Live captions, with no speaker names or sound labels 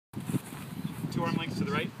2 arm lengths to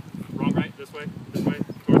the right. Wrong right, this way,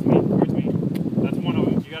 towards me, towards me. That's one of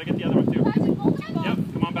them. You gotta get the other one too. Yep,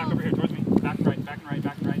 come on back over here, towards me. Back and right, back and right,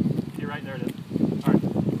 back and right. To your right, there it is. Alright.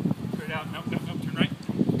 Put it out. Nope, nope, nope. Turn right.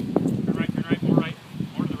 Turn right, more right.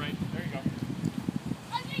 More to the right. There you go.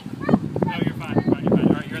 No, you're fine, you're fine, you're fine.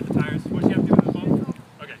 Alright, you're at the tires. What do you have to do with this ball?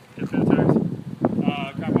 Okay, get through the tires.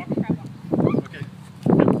 Crab walk? Okay.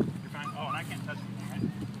 Yep, you're fine. Oh, and I can't touch anything, right?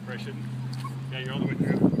 Or I shouldn't. Yeah, you're all the way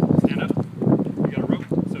through. Stand up. You got a rope.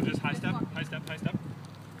 So just high step, high step, high step.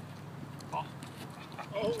 Ball.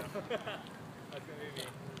 Oh. That's gonna be me.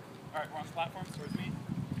 Alright, we're on platforms towards me.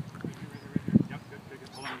 Right here. Yep, good, good, good.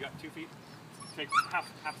 Hold on, you got 2 feet. Take half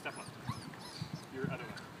step up. Your other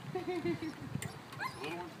leg. That's the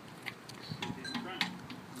little one. 2 feet in front.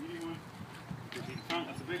 Medium one. 2 feet in front.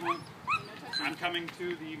 That's the big one. I'm coming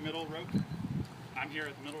to the middle rope. I'm here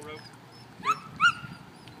at the middle rope. Good.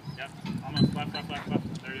 Yep. Almost left.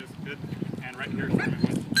 There it is. Good. And right here.